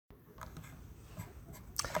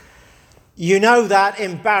You know that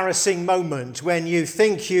embarrassing moment when you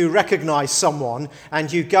think you recognize someone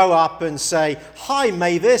and you go up and say, "Hi,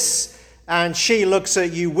 Mavis," and she looks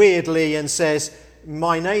at you weirdly and says,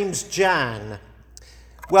 "My name's Jan."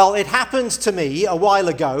 Well, it happened to me a while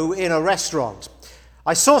ago in a restaurant.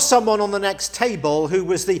 I saw someone on the next table who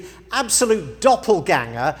was the absolute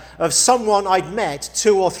doppelganger of someone I'd met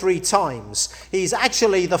 2 or 3 times. He's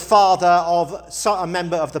actually the father of a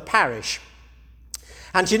member of the parish.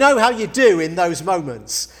 And you know how you do in those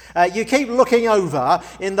moments? You keep looking over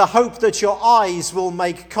in the hope that your eyes will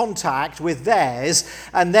make contact with theirs,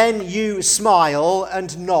 and then you smile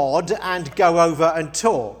and nod and go over and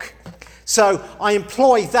talk. So I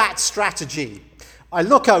employ that strategy. I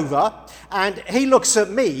look over and he looks at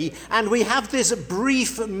me, and we have this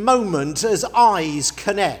brief moment as eyes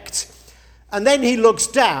connect. And then he looks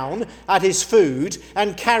down at his food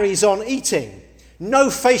and carries on eating.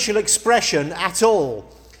 No facial expression at all.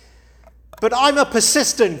 But I'm a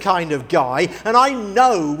persistent kind of guy, and I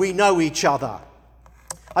know we know each other.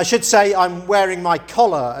 I should say I'm wearing my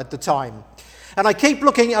collar at the time. And I keep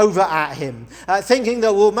looking over at him, thinking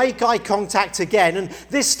that we'll make eye contact again, and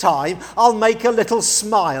this time I'll make a little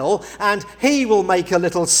smile, and he will make a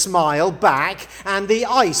little smile back, and the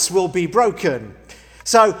ice will be broken.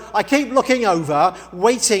 So I keep looking over,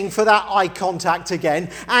 waiting for that eye contact again,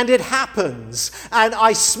 and it happens. And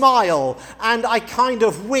I smile, and I kind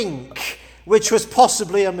of wink, which was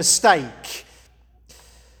possibly a mistake.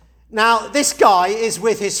 Now, this guy is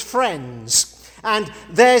with his friends, and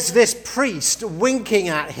there's this priest winking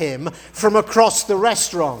at him from across the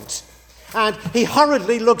restaurant. And he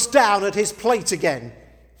hurriedly looks down at his plate again.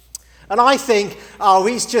 And I think, oh,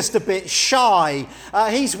 he's just a bit shy.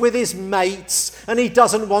 He's with his mates and he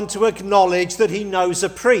doesn't want to acknowledge that he knows a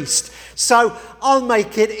priest. So I'll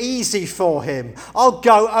make it easy for him. I'll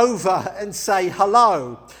go over and say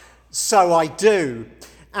hello. So I do.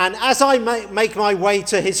 And as I make my way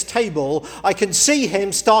to his table, I can see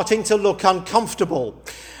him starting to look uncomfortable.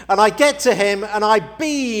 And I get to him and I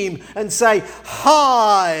beam and say,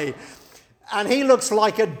 "Hi." And he looks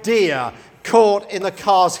like a deer caught in the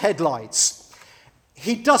car's headlights.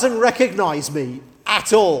 He doesn't recognize me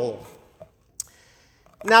at all.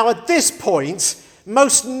 Now, at this point,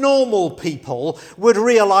 most normal people would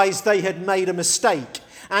realize they had made a mistake,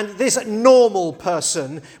 and this normal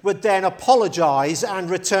person would then apologize and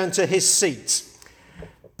return to his seat.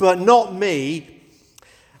 But not me.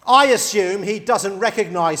 I assume he doesn't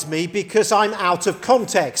recognize me because I'm out of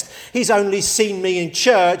context. He's only seen me in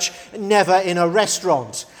church, never in a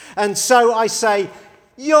restaurant. And so I say,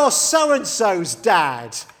 "You're so-and-so's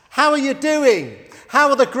dad. How are you doing? How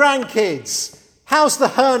are the grandkids? How's the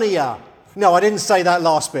hernia?" No, I didn't say that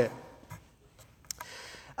last bit.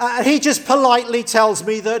 He just politely tells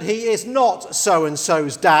me that he is not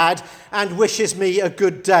so-and-so's dad and wishes me a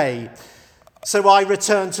good day. So I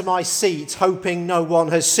return to my seat, hoping no one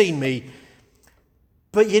has seen me.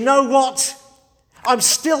 But you know what? I'm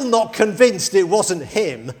still not convinced it wasn't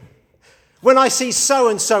him. When I see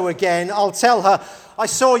so-and-so again, I'll tell her, "I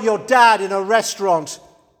saw your dad in a restaurant.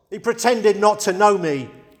 He pretended not to know me."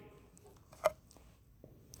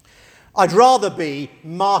 I'd rather be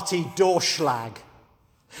Marty Dorschlag.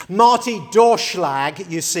 Marty Dorschlag,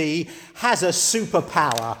 you see, has a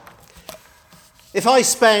superpower. If I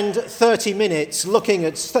spend 30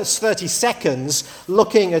 seconds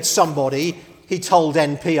looking at somebody, he told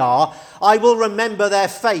NPR, I will remember their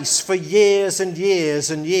face for years and years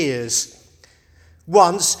and years.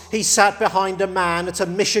 Once, he sat behind a man at a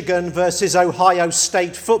Michigan versus Ohio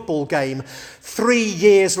State football game. 3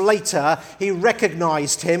 years later, he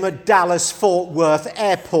recognized him at Dallas-Fort Worth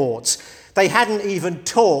Airport. They hadn't even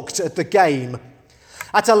talked at the game.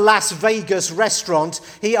 At a Las Vegas restaurant,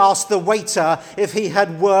 he asked the waiter if he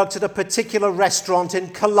had worked at a particular restaurant in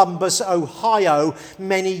Columbus, Ohio,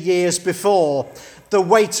 many years before. The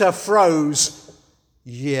waiter froze.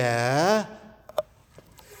 "Yeah?"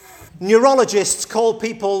 Neurologists call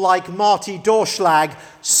people like Marty Dorschlag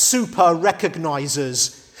super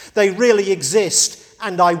recognizers. They really exist,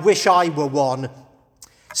 and I wish I were one.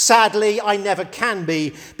 Sadly, I never can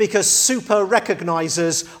be, because super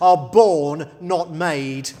recognizers are born, not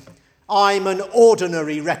made. I'm an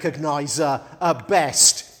ordinary recognizer at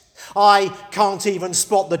best. I can't even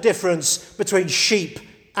spot the difference between sheep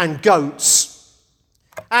and goats.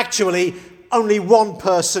 Actually, only one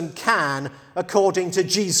person can, according to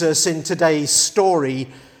Jesus in today's story,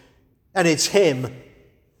 and it's him,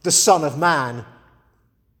 the Son of Man.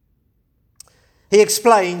 He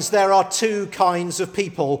explains there are 2 kinds of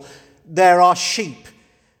people. There are sheep.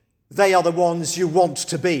 They are the ones you want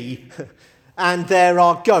to be. And there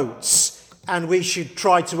are goats. and we should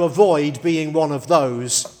try to avoid being one of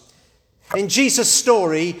those. In Jesus'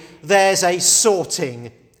 story, there's a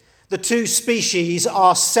sorting. The two species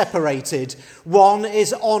are separated. One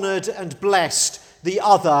is honoured and blessed, the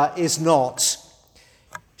other is not.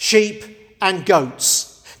 Sheep and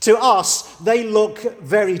goats. To us, they look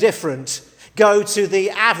very different. Go to the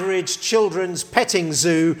average children's petting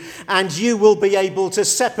zoo and you will be able to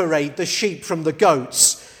separate the sheep from the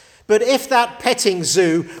goats. But if that petting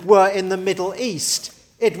zoo were in the Middle East,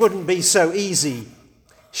 it wouldn't be so easy.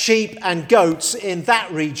 Sheep and goats in that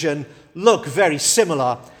region look very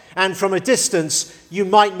similar, and from a distance you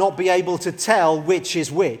might not be able to tell which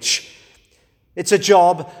is which. It's a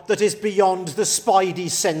job that is beyond the spidey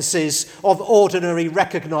senses of ordinary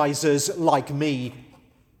recognizers like me.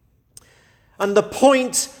 And the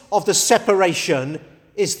point of the separation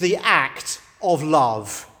is the act of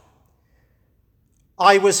love.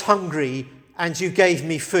 I was hungry and you gave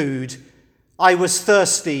me food. I was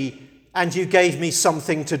thirsty and you gave me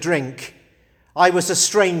something to drink. I was a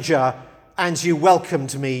stranger and you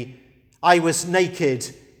welcomed me. I was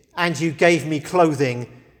naked and you gave me clothing.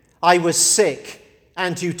 I was sick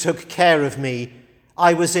and you took care of me.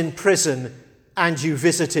 I was in prison and you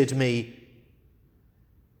visited me.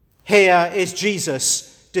 Here is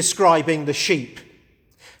Jesus describing the sheep.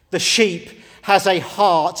 The sheep has a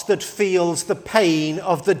heart that feels the pain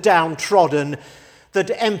of the downtrodden, that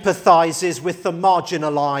empathizes with the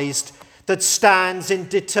marginalized, that stands in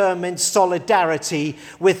determined solidarity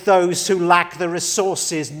with those who lack the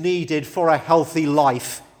resources needed for a healthy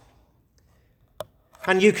life.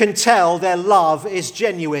 And you can tell their love is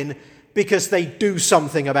genuine because they do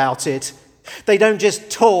something about it. They don't just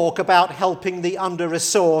talk about helping the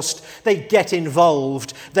under-resourced. They get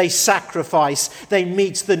involved. They sacrifice. They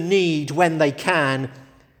meet the need when they can.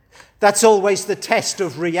 That's always the test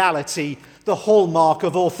of reality, the hallmark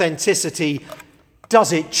of authenticity.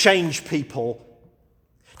 Does it change people?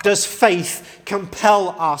 Does faith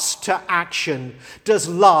compel us to action? Does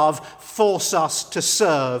love force us to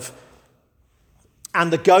serve?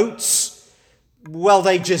 And the goats? Well,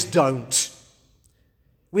 they just don't.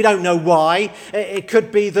 We don't know why. It could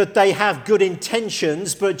be that they have good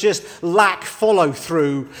intentions but just lack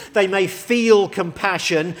follow-through. They may feel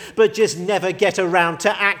compassion but just never get around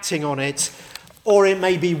to acting on it. Or it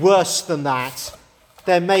may be worse than that.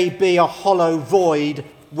 There may be a hollow void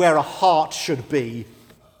where a heart should be.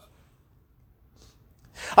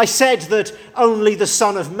 I said that only the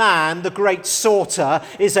Son of Man, the great sorter,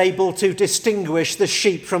 is able to distinguish the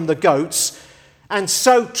sheep from the goats. And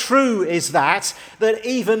so true is that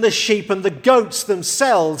even the sheep and the goats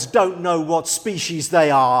themselves don't know what species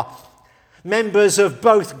they are. Members of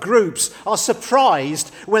both groups are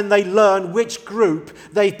surprised when they learn which group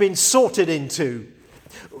they've been sorted into.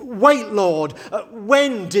 Wait, Lord,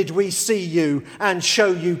 when did we see you and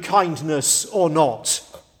show you kindness or not?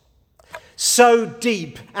 So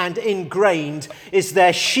deep and ingrained is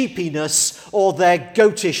their sheepiness or their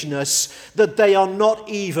goatishness that they are not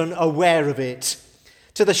even aware of it.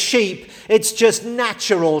 To the sheep, it's just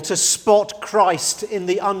natural to spot Christ in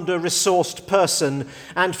the under-resourced person,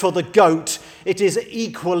 and for the goat, it is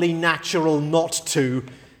equally natural not to.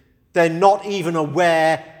 They're not even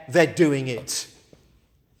aware they're doing it.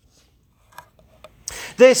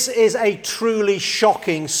 This is a truly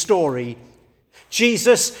shocking story.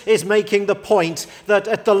 Jesus is making the point that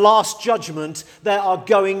at the last judgment there are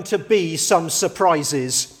going to be some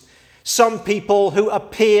surprises. Some people who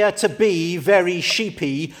appear to be very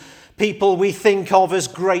sheepy, people we think of as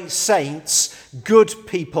great saints, good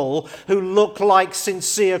people who look like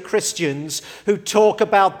sincere Christians, who talk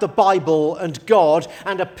about the Bible and God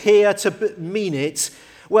and appear to mean it,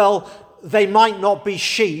 well, they might not be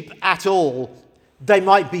sheep at all. They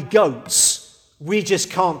might be goats. We just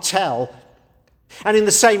can't tell. And in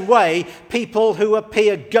the same way, people who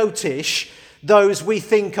appear goatish, those we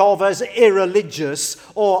think of as irreligious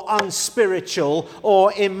or unspiritual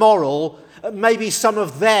or immoral, maybe some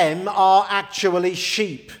of them are actually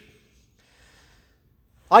sheep.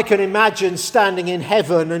 I can imagine standing in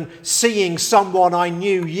heaven and seeing someone I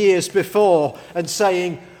knew years before and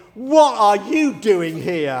saying, "What are you doing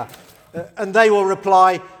here?" And they will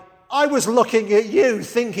reply, "I was looking at you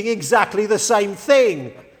thinking exactly the same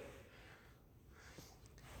thing."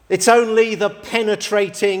 It's only the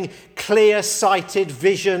penetrating, clear-sighted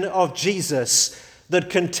vision of Jesus that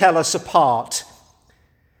can tell us apart.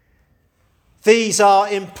 These are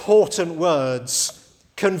important words,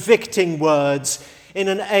 convicting words in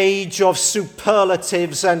an age of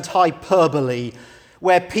superlatives and hyperbole,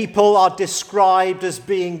 where people are described as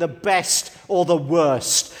being the best or the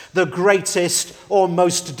worst, the greatest or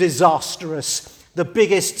most disastrous, the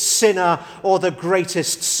biggest sinner or the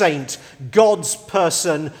greatest saint, God's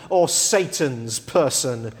person or Satan's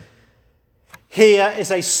person. Here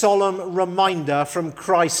is a solemn reminder from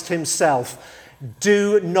Christ himself.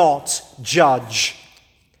 Do not judge.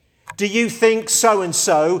 Do you think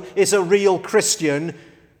so-and-so is a real Christian?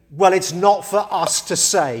 Well, it's not for us to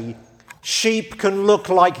say. Sheep can look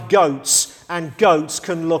like goats, and goats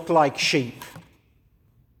can look like sheep.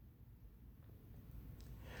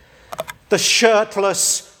 The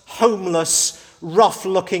shirtless, homeless,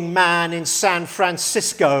 rough-looking man in San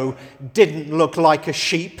Francisco didn't look like a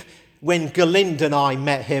sheep when Galind and I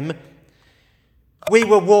met him. We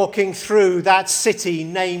were walking through that city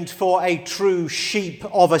named for a true sheep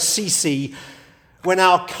of Assisi when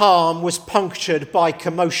our calm was punctured by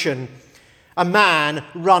commotion. A man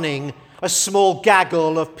running, a small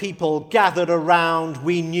gaggle of people gathered around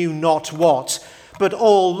we knew not what, but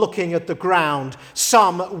all looking at the ground,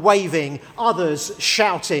 some waving, others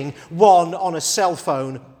shouting, one on a cell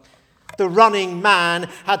phone. The running man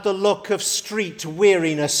had the look of street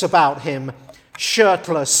weariness about him,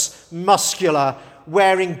 shirtless, muscular,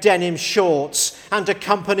 wearing denim shorts, and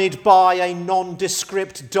accompanied by a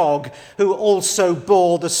nondescript dog who also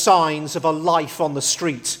bore the signs of a life on the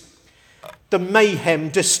street. The mayhem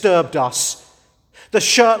disturbed us. The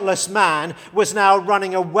shirtless man was now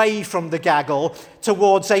running away from the gaggle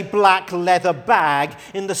towards a black leather bag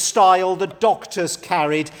in the style the doctors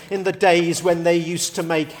carried in the days when they used to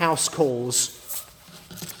make house calls.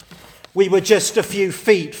 We were just a few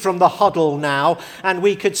feet from the huddle now, and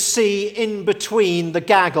we could see in between the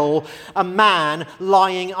gaggle a man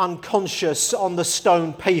lying unconscious on the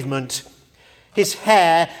stone pavement. His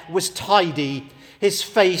hair was tidy, his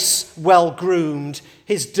face well-groomed,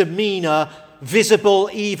 his demeanour, visible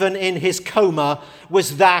even in his coma,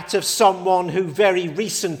 was that of someone who very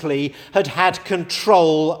recently had had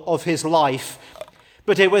control of his life.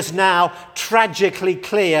 But it was now tragically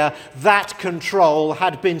clear that control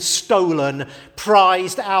had been stolen,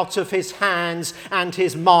 prized out of his hands and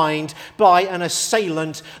his mind by an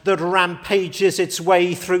assailant that rampages its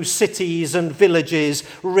way through cities and villages,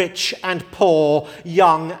 rich and poor,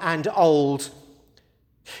 young and old.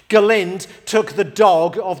 Galind took the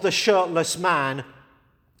dog of the shirtless man.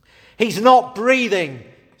 "He's not breathing,"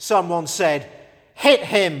 someone said. "Hit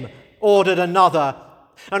him," ordered another.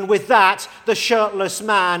 And with that, the shirtless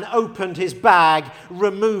man opened his bag,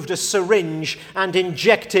 removed a syringe, and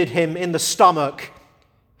injected him in the stomach.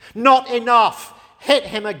 "Not enough! Hit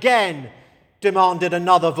him again!" demanded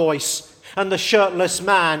another voice, and the shirtless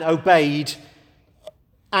man obeyed.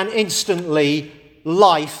 And instantly,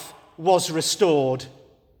 life was restored.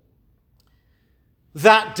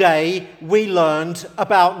 That day, we learned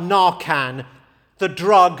about Narcan, the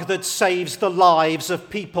drug that saves the lives of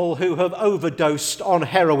people who have overdosed on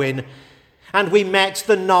heroin. And we met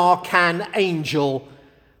the Narcan angel.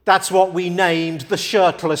 That's what we named the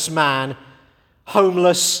shirtless man.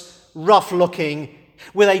 Homeless, rough-looking,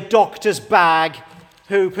 with a doctor's bag,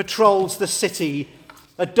 who patrols the city,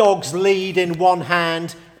 a dog's lead in one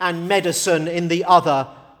hand and medicine in the other,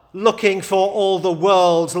 looking for all the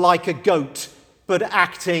world like a goat, but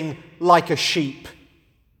acting like a sheep.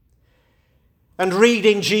 And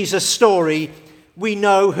reading Jesus' story, we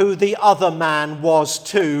know who the other man was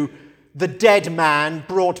too, the dead man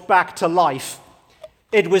brought back to life.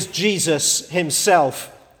 It was Jesus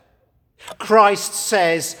himself. Christ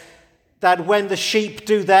says that when the sheep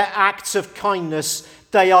do their acts of kindness,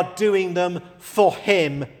 they are doing them for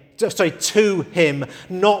him, to him,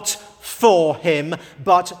 not for him,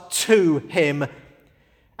 but to him,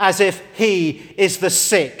 as if he is the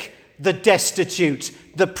sick, the destitute,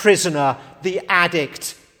 the prisoner, the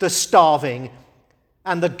addict, the starving.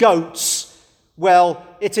 And the goats, well,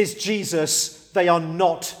 it is Jesus they are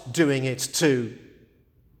not doing it to.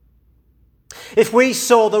 If we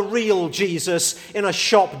saw the real Jesus in a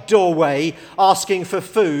shop doorway asking for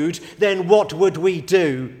food, then what would we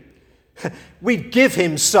do? We'd give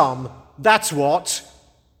him some, that's what.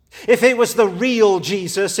 If it was the real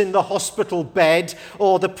Jesus in the hospital bed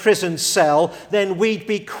or the prison cell, then we'd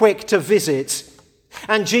be quick to visit.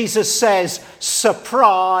 And Jesus says,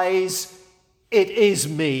 "Surprise, it is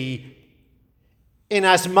me.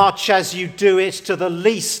 Inasmuch as you do it to the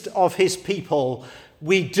least of his people,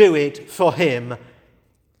 we do it for him."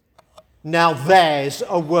 Now there's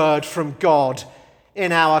a word from God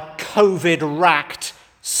in our COVID-racked,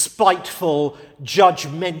 spiteful,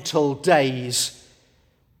 judgmental days.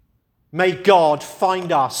 May God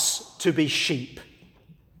find us to be sheep.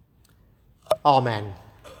 Amen.